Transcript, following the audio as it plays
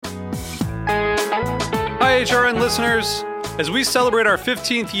HRN listeners. As we celebrate our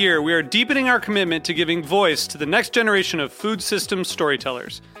 15th year, we are deepening our commitment to giving voice to the next generation of food systems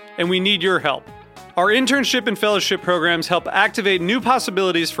storytellers, and we need your help. Our internship and fellowship programs help activate new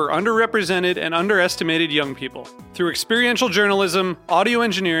possibilities for underrepresented and underestimated young people through experiential journalism, audio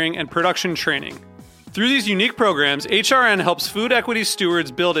engineering, and production training. Through these unique programs, HRN helps food equity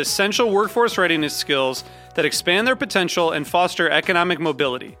stewards build essential workforce readiness skills that expand their potential and foster economic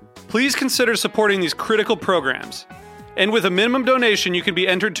mobility. Please consider supporting these critical programs. And with a minimum donation, you can be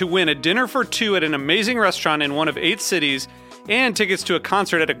entered to win a dinner for two at an amazing restaurant in one of 8 cities and tickets to a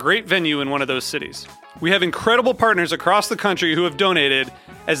concert at a great venue in one of those cities. We have incredible partners across the country who have donated,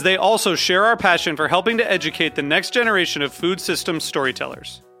 as they also share our passion for helping to educate the next generation of food systems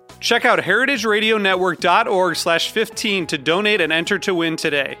storytellers. Check out heritageradionetwork.org/15 to donate and enter to win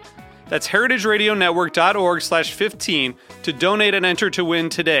today. That's heritageradionetwork.org/15 to donate and enter to win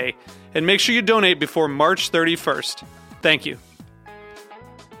today. And make sure you donate before March 31st. Thank you.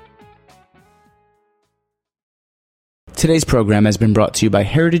 Today's program has been brought to you by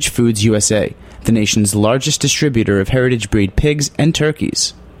Heritage Foods USA, the nation's largest distributor of heritage breed pigs and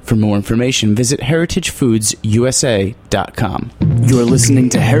turkeys. For more information, visit heritagefoodsusa.com. You're listening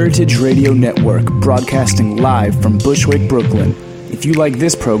to Heritage Radio Network, broadcasting live from Bushwick, Brooklyn. If you like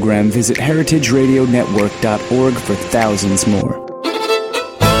this program, visit heritageradionetwork.org for thousands more.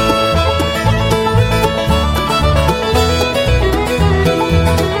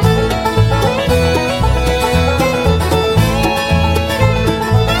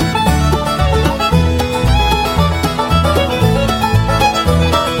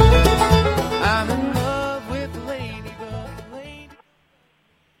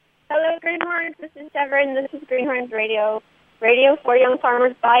 This is Greenhorns Radio for young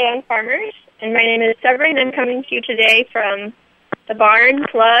farmers by young farmers. And my name is Severin. I'm coming to you today from the barn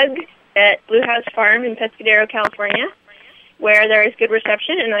plug at Blue House Farm in Pescadero, California, where there is good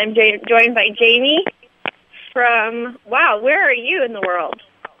reception. And I'm joined by Jamie from, where are you in the world?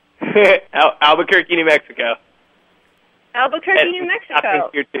 Albuquerque, New Mexico. Albuquerque, New Mexico.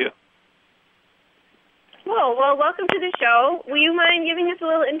 Here too. Cool. Well, welcome to the show. Will you mind giving us a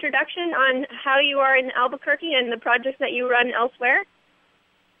little introduction on how you are in Albuquerque and the projects that you run elsewhere?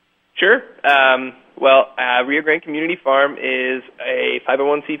 Sure. Rio Grande Community Farm is a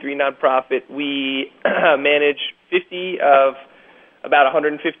 501c3 nonprofit. We manage 50 of about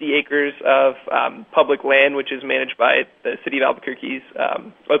 150 acres of public land, which is managed by the City of Albuquerque's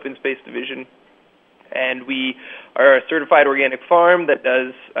Open Space Division. And we are a certified organic farm that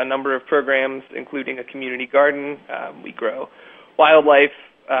does a number of programs, including a community garden. We grow wildlife,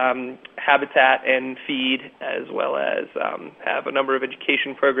 habitat, and feed, as well as have a number of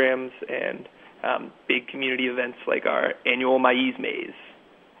education programs and big community events like our annual Maize Maze.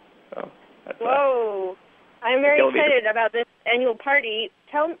 So Whoa! I'm very excited about this annual party.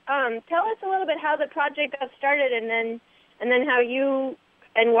 Tell us a little bit how the project got started, and then how you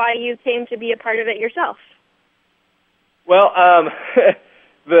and why you came to be a part of it yourself. Well,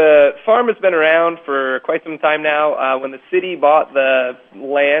 the farm has been around for quite some time now. When the city bought the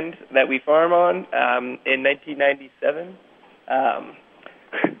land that we farm on in 1997,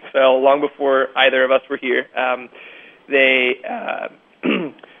 so long before either of us were here, they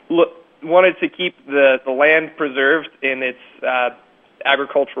wanted to keep the land preserved in its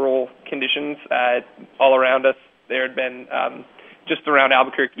agricultural conditions all around us. There had been just around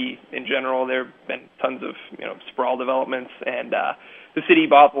Albuquerque in general, there have been tons of sprawl developments, and the city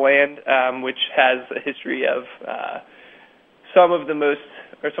bought the land, which has a history of some of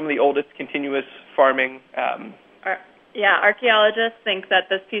the oldest continuous farming. Archaeologists think that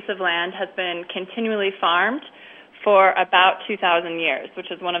this piece of land has been continually farmed for about 2,000 years,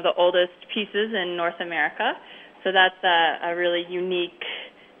 which is one of the oldest pieces in North America. So that's a really unique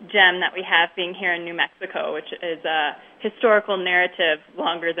gem that we have being here in New Mexico, which is a historical narrative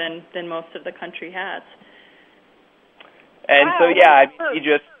longer than most of the country has. And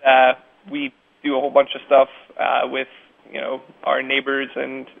we do a whole bunch of stuff with our neighbors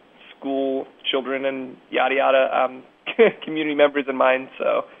and school children and yada yada, community members in mind.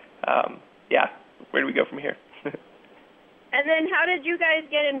 So where do we go from here? And then how did you guys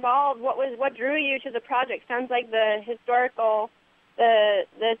get involved? What drew you to the project? Sounds like the historical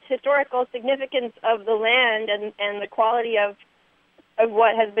significance of the land and the quality of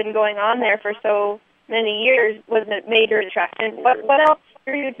what has been going on there for so many years was a major attraction. What else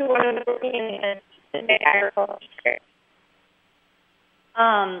drew you to want to work in agriculture?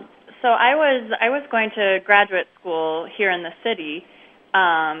 So I was going to graduate school here in the city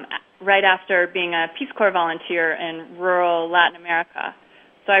right after being a Peace Corps volunteer in rural Latin America.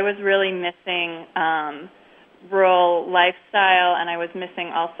 So I was really missing rural lifestyle, and I was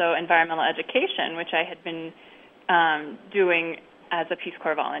missing also environmental education, which I had been doing as a Peace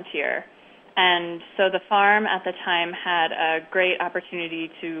Corps volunteer. And so the farm at the time had a great opportunity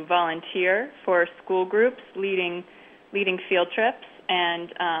to volunteer for school groups, leading field trips,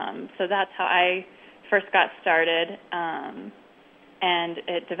 and so that's how I first got started, and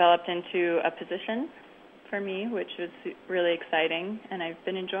it developed into a position for me, which was really exciting, and I've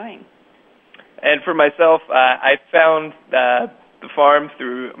been enjoying. And for myself, I found the farm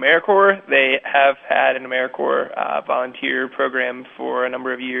through AmeriCorps. They have had an AmeriCorps volunteer program for a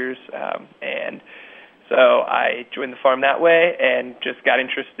number of years, and so I joined the farm that way and just got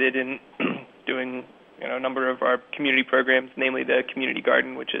interested in doing a number of our community programs, namely the community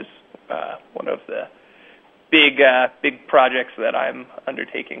garden, which is one of the big projects that I'm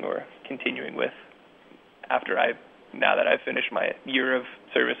undertaking or continuing with now that I've finished my year of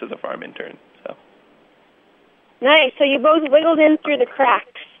service as a farm intern. So nice. So you both wiggled in through the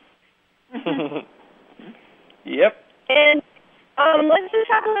cracks. Yep. And let's just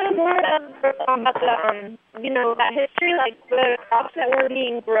talk a little more about the that history, like the crops that were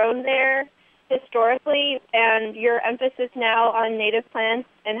being grown there historically, and your emphasis now on native plants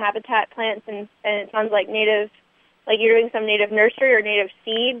and habitat plants, and it sounds like native, like you're doing some native nursery or native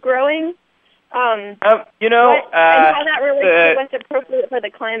seed growing. And how that relates to what's appropriate for the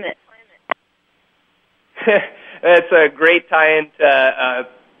climate. That's a great tie-in to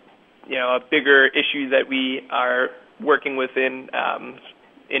a bigger issue that we are working with in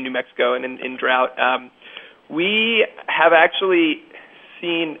New Mexico and in drought. We have actually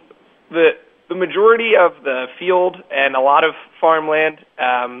seen the majority of the field and a lot of farmland,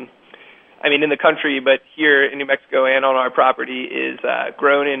 in the country, but here in New Mexico and on our property is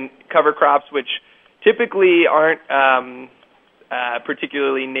grown in cover crops, which typically aren't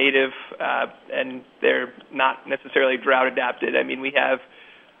particularly native, and they're not necessarily drought adapted.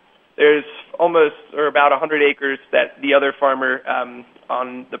 There's about 100 acres that the other farmer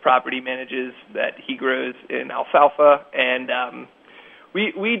on the property manages that he grows in alfalfa, and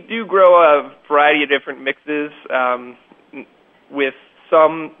we do grow a variety of different mixes with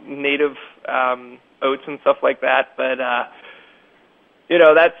some native oats and stuff like that, but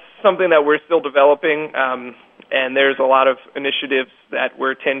that's something that we're still developing, and there's a lot of initiatives that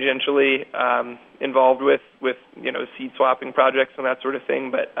we're tangentially involved with seed swapping projects and that sort of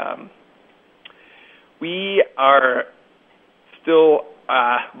thing, but we are still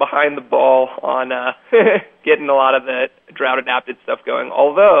behind the ball on getting a lot of the drought-adapted stuff going,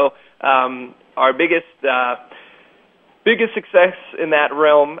 although our biggest success in that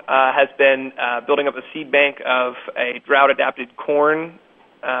realm has been building up a seed bank of a drought-adapted corn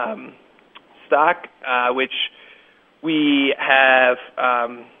stock, which we have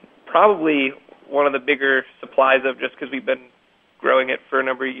probably one of the bigger supplies of just because we've been growing it for a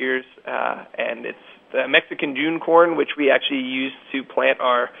number of years, and it's the Mexican June corn, which we actually used to plant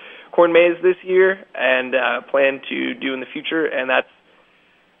our corn maze this year and plan to do in the future, and that's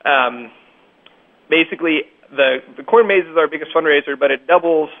basically the corn maze is our biggest fundraiser, but it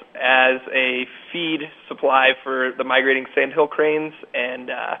doubles as a feed supply for the migrating sandhill cranes,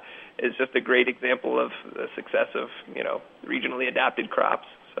 and is just a great example of the success of regionally adapted crops.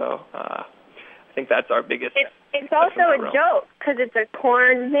 So I think that's our biggest. It's also a joke because it's a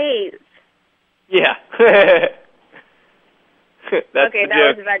corn maze. Yeah. That's okay, the that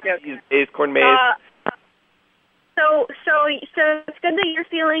joke. was a bad joke. Maze, corn maze. So it's good that you're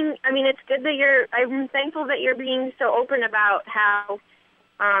feeling. It's good that I'm thankful that you're being so open about how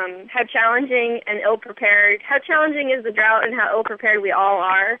challenging and ill-prepared. How challenging is the drought, and how ill-prepared we all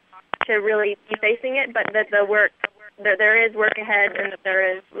are to really be facing it. But that there is work ahead, and that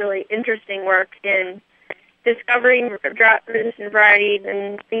there is really interesting work in discovering drought-resistant varieties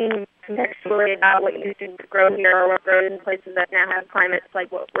and seeing contextually about what used to grow here or what grows in places that now have climates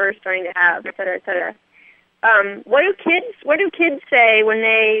like what we're starting to have, et cetera, et cetera. What do kids say when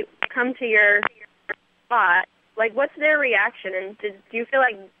they come to your spot? Like, what's their reaction? And do you feel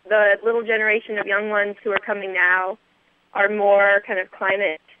like the little generation of young ones who are coming now are more kind of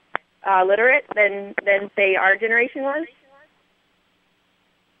climate literate than say our generation was?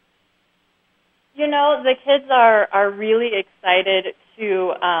 The kids are really excited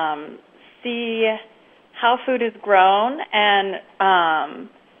to see how food is grown, and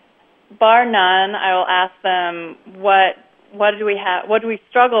bar none, I will ask them what do we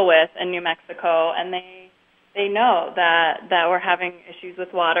struggle with in New Mexico, and they know that we're having issues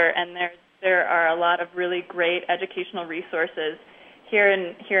with water, and there are a lot of really great educational resources here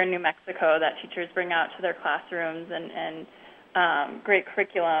in New Mexico that teachers bring out to their classrooms, and great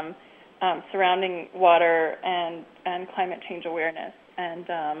curriculum. surrounding water and climate change awareness. And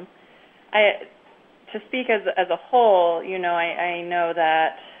to speak as a whole, I know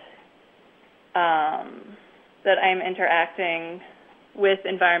that that I'm interacting with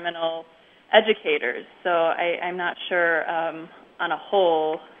environmental educators, so I'm not sure on a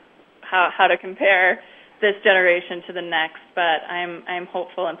whole how to compare this generation to the next, but I'm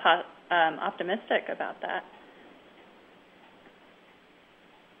hopeful and optimistic about that.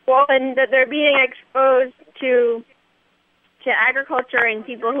 Well, and that they're being exposed to agriculture and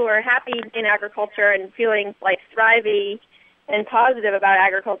people who are happy in agriculture and feeling like thriving and positive about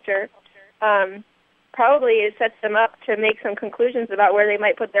agriculture. Probably it sets them up to make some conclusions about where they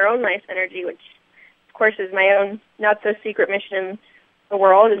might put their own life energy, which, of course, is my own not-so-secret mission in the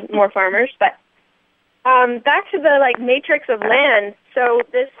world, is more farmers. But back to the matrix of land. So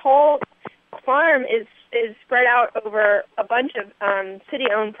this whole farm is spread out over a bunch of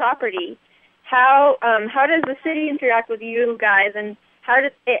city-owned property. How does the city interact with you guys, and how do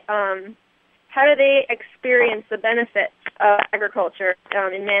they experience the benefits of agriculture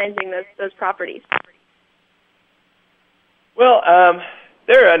in managing those properties? Well,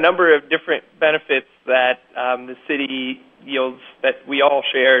 there are a number of different benefits that the city yields that we all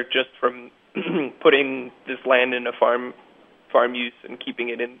share just from putting this land into farm use and keeping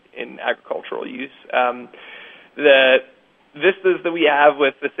it in agricultural use. The vistas that we have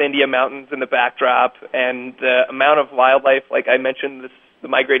with the Sandia Mountains in the backdrop and the amount of wildlife, like I mentioned, the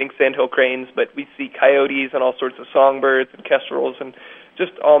migrating sandhill cranes, but we see coyotes and all sorts of songbirds and kestrels and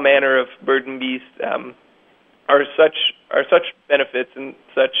just all manner of bird and beast are such benefits and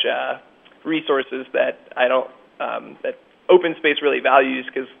such resources that that open space really values,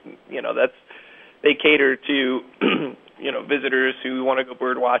 because they cater to visitors who want to go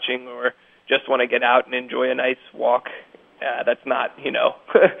bird watching or just want to get out and enjoy a nice walk. That's not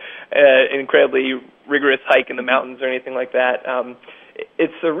an incredibly rigorous hike in the mountains or anything like that.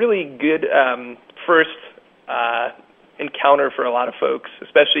 It's a really good first encounter for a lot of folks,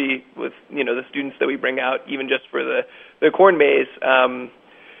 especially with the students that we bring out, even just for the corn maze.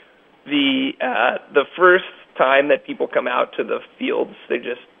 The first time that people come out to the fields, they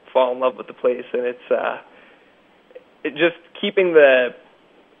just fall in love with the place, and it's just keeping the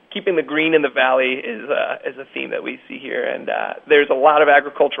green in the valley is a theme that we see here, and there's a lot of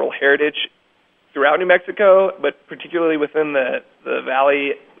agricultural heritage throughout New Mexico, but particularly within the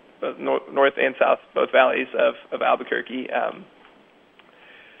valley, north and south, both valleys of Albuquerque.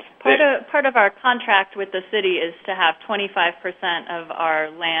 Part of our contract with the city is to have 25% of our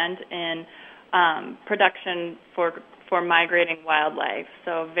land in production for migrating wildlife,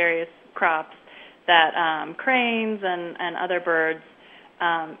 so various crops that cranes and other birds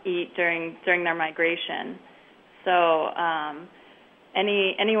eat during their migration. So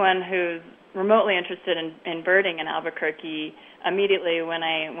anyone who's remotely interested in birding in Albuquerque, immediately when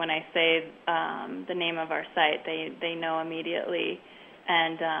I say the name of our site, they know immediately,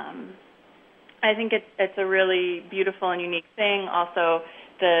 and I think it's a really beautiful and unique thing. Also,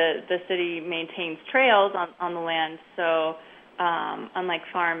 the city maintains trails on the land, so unlike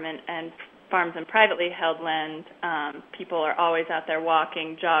farms and privately held land, people are always out there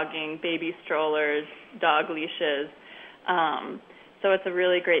walking, jogging, baby strollers, dog leashes. So it's a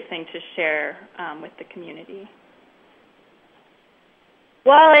really great thing to share with the community.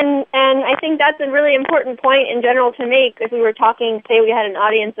 Well, and I think that's a really important point in general to make. If we were talking, say we had an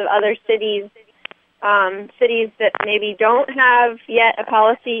audience of other cities that maybe don't have yet a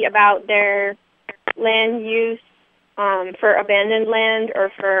policy about their land use for abandoned land or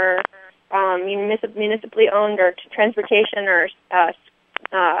for municipally owned or transportation or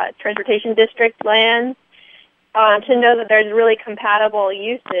transportation district land, to know that there's really compatible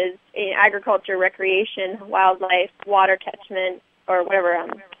uses in agriculture, recreation, wildlife, water catchment, or whatever,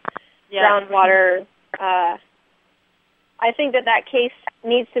 groundwater. I think that case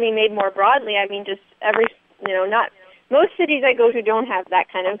needs to be made more broadly. I mean, just not most cities I go to don't have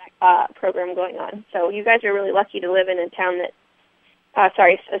that kind of program going on. So you guys are really lucky to live in a town that, a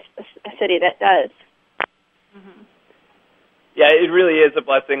city that does. Mm-hmm. Yeah, it really is a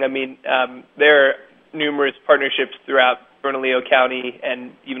blessing. I mean, there are numerous partnerships throughout Bernalillo County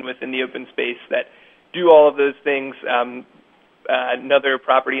and even within the open space that do all of those things. Another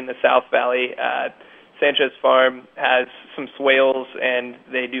property in the South Valley, Sanchez Farm, has some swales, and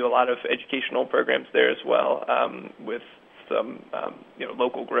they do a lot of educational programs there as well, with some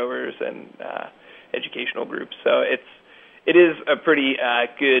local growers and educational groups. So it is a pretty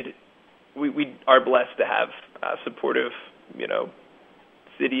good. We are blessed to have supportive,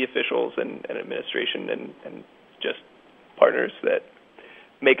 city officials and administration and just partners that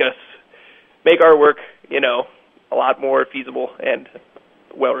make us make our work, a lot more feasible and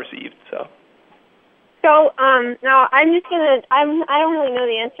well received. So now I don't really know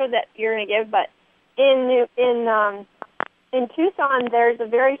the answer that you're going to give, but in Tucson, there's a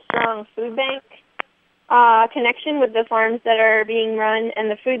very strong food bank connection with the farms that are being run, and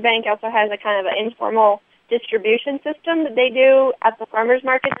the food bank also has a kind of an informal distribution system that they do at the farmers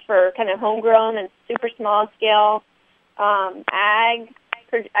markets for kind of homegrown and super small scale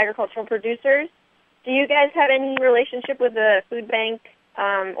agricultural producers. Do you guys have any relationship with the food bank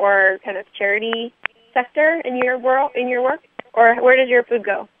or kind of charity sector in your work, or where does your food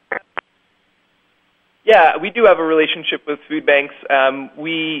go? Yeah, we do have a relationship with food banks.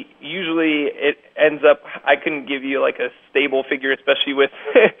 We usually, it ends up, I couldn't give you like a stable figure, especially with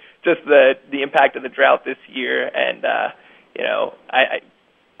just the impact of the drought this year. And,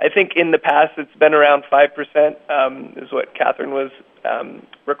 I think in the past it's been around 5%, is what Catherine was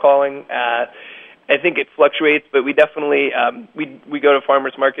recalling. I think it fluctuates, but we definitely, we go to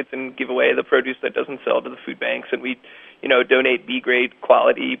farmers markets and give away the produce that doesn't sell to the food banks, and we, donate B-grade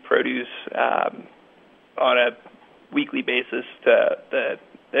quality produce on a weekly basis to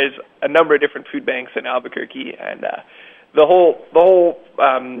there's a number of different food banks in Albuquerque, and the whole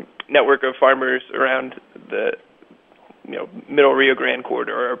network of farmers around the Middle Rio Grande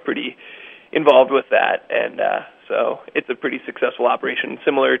corridor are pretty involved with that, and so it's a pretty successful operation,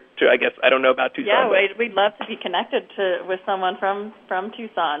 similar to, I guess, I don't know about Tucson. Yeah, we'd love to be connected with someone from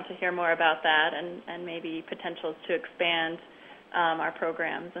Tucson to hear more about that and maybe potentials to expand our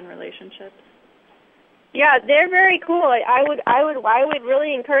programs and relationships. Yeah, they're very cool. I would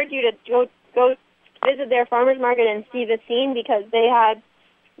really encourage you to go visit their farmers market and see the scene, because they had,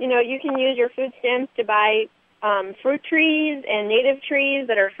 you can use your food stamps to buy fruit trees and native trees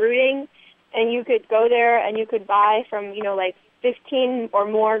that are fruiting, and you could go there and you could buy from, like 15 or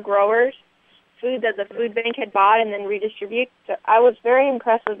more growers food that the food bank had bought and then redistribute. So I was very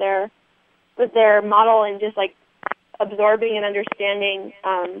impressed with their model and just like absorbing and understanding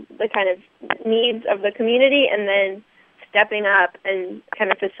the kind of needs of the community, and then stepping up and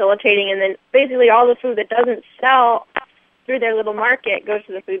kind of facilitating, and then basically all the food that doesn't sell through their little market goes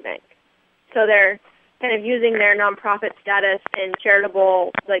to the food bank. So they're kind of using their nonprofit status and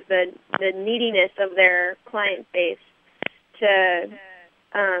charitable, like the neediness of their client base to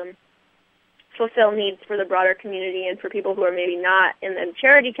fulfill needs for the broader community and for people who are maybe not in the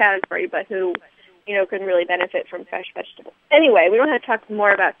charity category, but who can really benefit from fresh vegetables. Anyway, we don't have to talk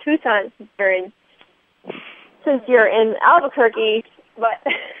more about Tucson since you're in Albuquerque, but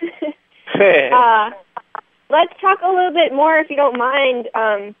let's talk a little bit more, if you don't mind,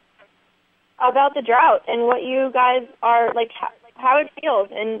 about the drought and what you guys are, like, how it feels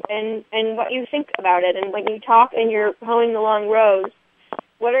and what you think about it. And when you talk and you're hoeing the long rows,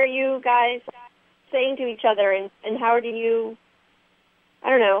 what are you guys saying to each other, and how do you, I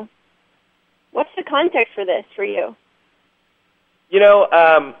don't know, what's the context for this for you?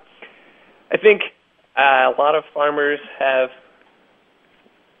 I think a lot of farmers have,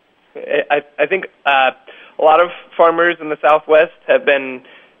 I think a lot of farmers in the Southwest have been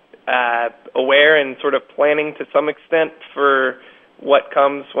aware and sort of planning to some extent for what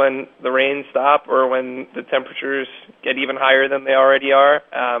comes when the rains stop or when the temperatures get even higher than they already are.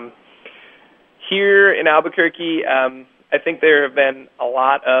 Here in Albuquerque, I think there have been a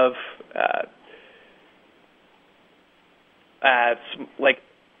lot of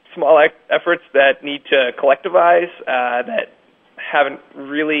small efforts that need to collectivize that haven't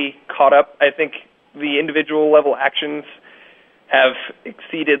really caught up. I think the individual level actions have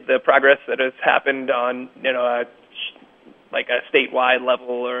exceeded the progress that has happened on, a statewide level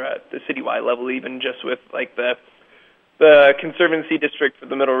or a citywide level, even just with like the Conservancy District for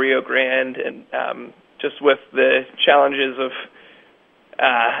the Middle Rio Grande, and just with the challenges of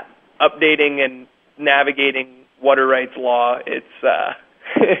updating and navigating water rights law. It's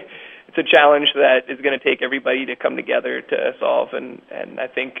it's a challenge that is going to take everybody to come together to solve, and I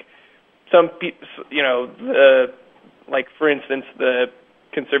think some people, like for instance, the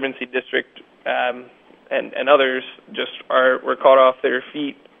Conservancy District and others just were caught off their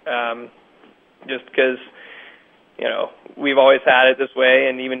feet just because we've always had it this way,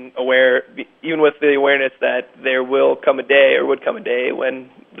 and even with the awareness that there would come a day when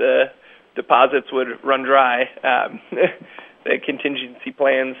the deposits would run dry. The contingency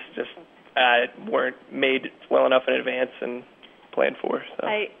plans just weren't made well enough in advance and planned for. So.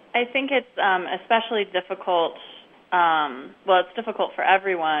 I think it's especially difficult. It's difficult for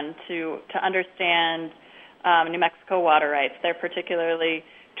everyone to understand New Mexico water rights. They're particularly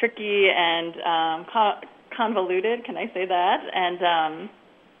tricky and convoluted. Can I say that? And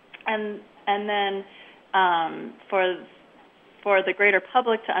and then for the greater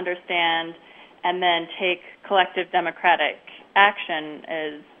public to understand and then take collective democratic action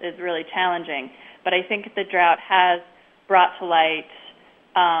is really challenging. But I think the drought has brought to light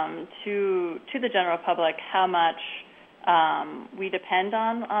to the general public how much we depend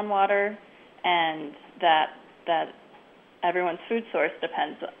on water, and that everyone's food source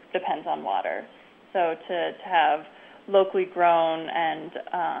depends on water. So to have locally grown and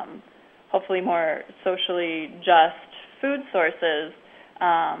hopefully more socially just food sources,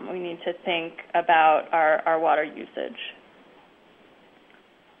 we need to think about our water usage.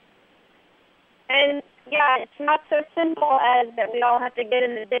 And yeah, it's not so simple as that we all have to get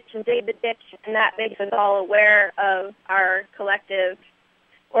in the ditch and dig the ditch, and that makes us all aware of our collective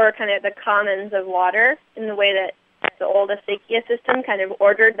or kind of the commons of water in the way that the old acequia system kind of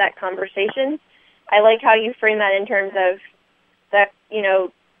ordered that conversation. I like how you frame that in terms of that,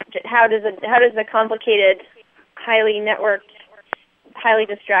 how does a complicated, highly networked, highly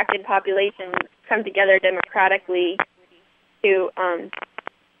distracted population come together democratically to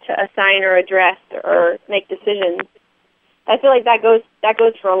assign or address or make decisions. I feel like that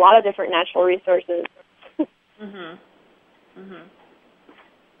goes for a lot of different natural resources. Mhm. Mhm.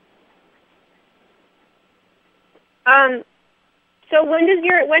 So when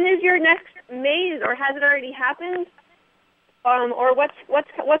is your next maze, or has it already happened? Or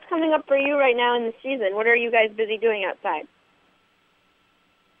what's coming up for you right now in the season? What are you guys busy doing outside?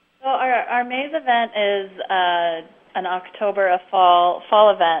 Well, our maze event is an October, a fall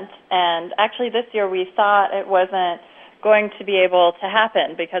event, and actually this year we thought it wasn't going to be able to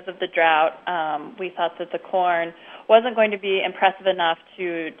happen because of the drought. We thought that the corn wasn't going to be impressive enough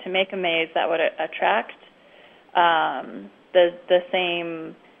to make a maze that would attract the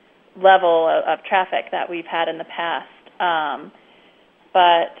same level of traffic that we've had in the past.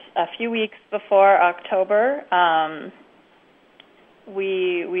 But a few weeks before October,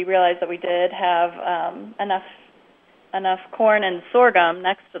 we realized that we did have enough corn and sorghum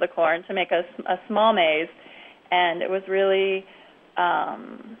next to the corn to make a small maze, and it was really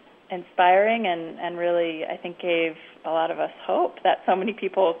inspiring and really, I think, gave a lot of us hope that so many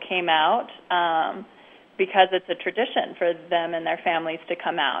people came out because it's a tradition for them and their families to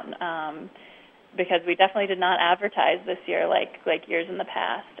come out. Because we definitely did not advertise this year like years in the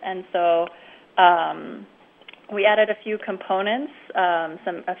past, and so we added a few components,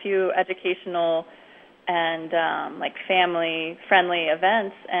 a few educational and like family-friendly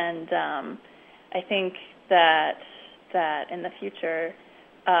events, and I think that in the future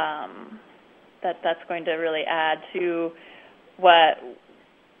that's going to really add to what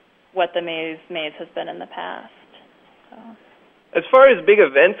the maze has been in the past. So. As far as big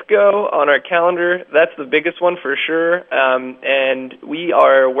events go on our calendar, that's the biggest one for sure. And we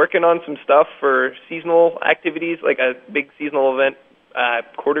are working on some stuff for seasonal activities, like a big seasonal event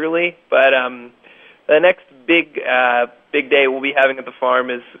quarterly. But the next big day we'll be having at the farm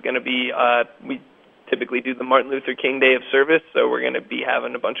is going to be, we typically do the Martin Luther King Day of Service, so we're going to be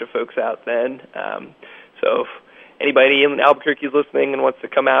having a bunch of folks out then. So if anybody in Albuquerque is listening and wants to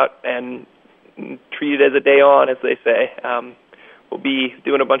come out and treat it as a day on, as they say, we'll be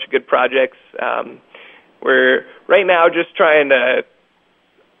doing a bunch of good projects. We're right now just trying to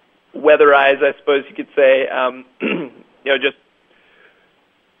weatherize, I suppose you could say, just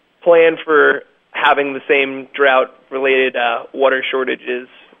plan for having the same drought-related water shortages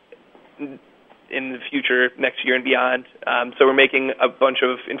in the future, next year and beyond. So we're making a bunch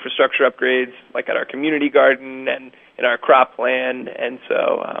of infrastructure upgrades, like at our community garden and in our crop plan. And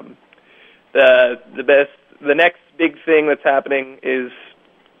so the next big thing that's happening is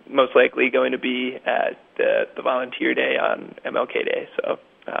most likely going to be at the Volunteer Day on MLK Day. So,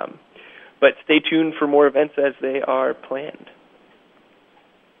 but stay tuned for more events as they are planned.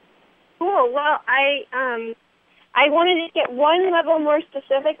 Cool. Well, I wanted to get one level more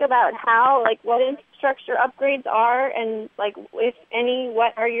specific about how, like, what infrastructure upgrades are, and like, if any,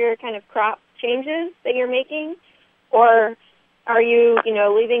 what are your kind of crop changes that you're making, or are you,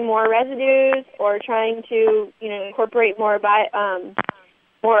 leaving more residues, or trying to, incorporate more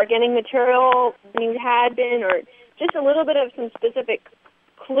more organic material than you had been, or just a little bit of some specific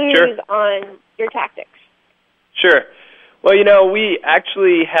clues on your tactics? Sure. Well, we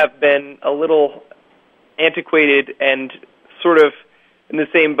actually have been a little antiquated and sort of in the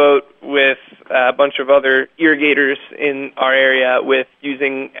same boat with a bunch of other irrigators in our area with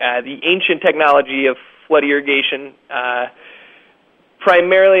using the ancient technology of flood irrigation,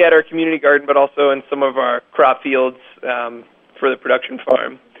 primarily at our community garden, but also in some of our crop fields for the production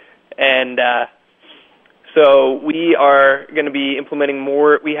farm. And So we are going to be implementing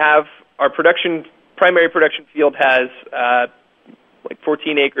more. We have our primary production field has like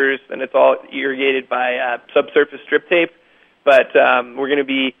 14 acres, and it's all irrigated by subsurface drip tape. But we're going to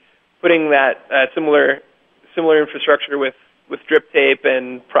be putting that similar infrastructure with drip tape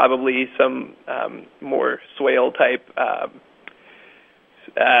and probably some more swale type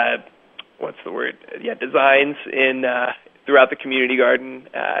designs in throughout the community garden.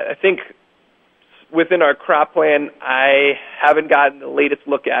 I think within our crop plan, I haven't gotten the latest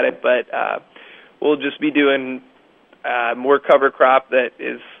look at it, but we'll just be doing more cover crop that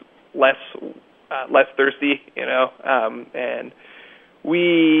is less thirsty, and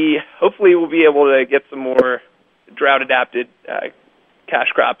we hopefully will be able to get some more drought-adapted cash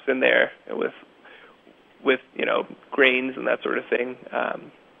crops in there with grains and that sort of thing.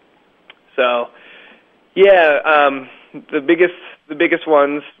 The biggest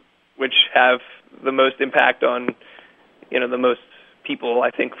ones, which have the most impact on the most people,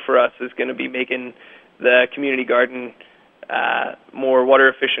 I think for us is going to be making the community garden more water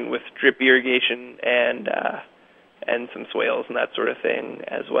efficient with drip irrigation and some swales and that sort of thing,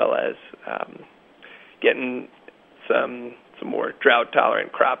 as well as getting some more drought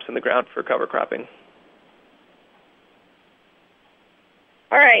tolerant crops in the ground for cover cropping.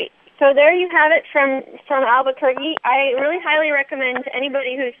 All right. So there you have it from Albuquerque. I really highly recommend to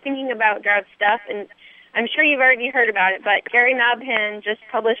anybody who's thinking about drought stuff, and I'm sure you've already heard about it, but Gary Nabhan just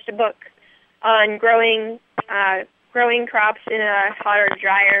published a book on growing crops in a hotter,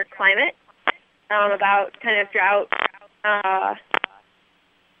 drier climate, about kind of drought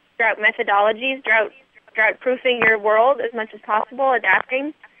methodologies, drought proofing your world as much as possible,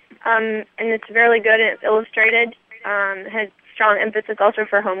 adapting, and it's really good and it's illustrated. It has strong emphasis also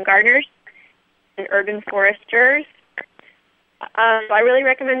for home gardeners and urban foresters. So I really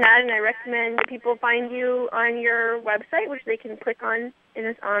recommend that, and I recommend that people find you on your website, which they can click on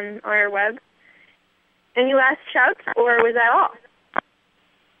on our web. Any last shouts, or was that all?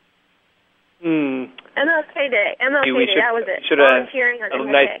 MLK Day. That was it. Should have a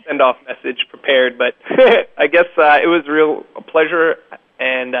nice send-off message prepared, but I guess it was a pleasure,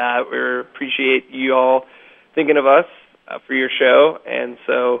 and we appreciate you all thinking of us for your show, and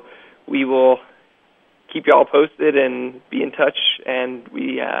so we will keep you all posted and be in touch, and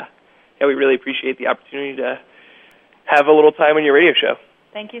we really appreciate the opportunity to have a little time on your radio show.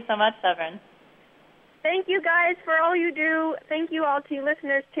 Thank you so much, Severin. Thank you guys for all you do. Thank you all to you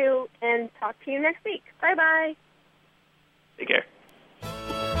listeners too, and talk to you next week. Bye-bye. Take care.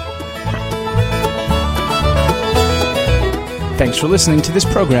 Thanks for listening to this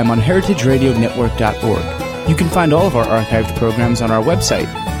program on heritageradionetwork.org. You can find all of our archived programs on our website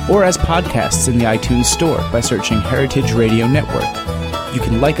or as podcasts in the iTunes Store by searching Heritage Radio Network. You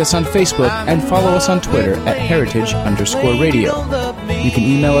can like us on Facebook and follow us on Twitter at @heritage_radio. You can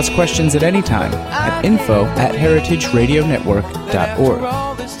email us questions at any time at info@heritageradionetwork.org.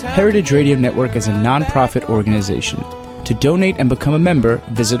 Heritage Radio Network is a non-profit organization. To donate and become a member,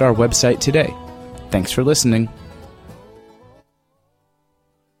 visit our website today. Thanks for listening.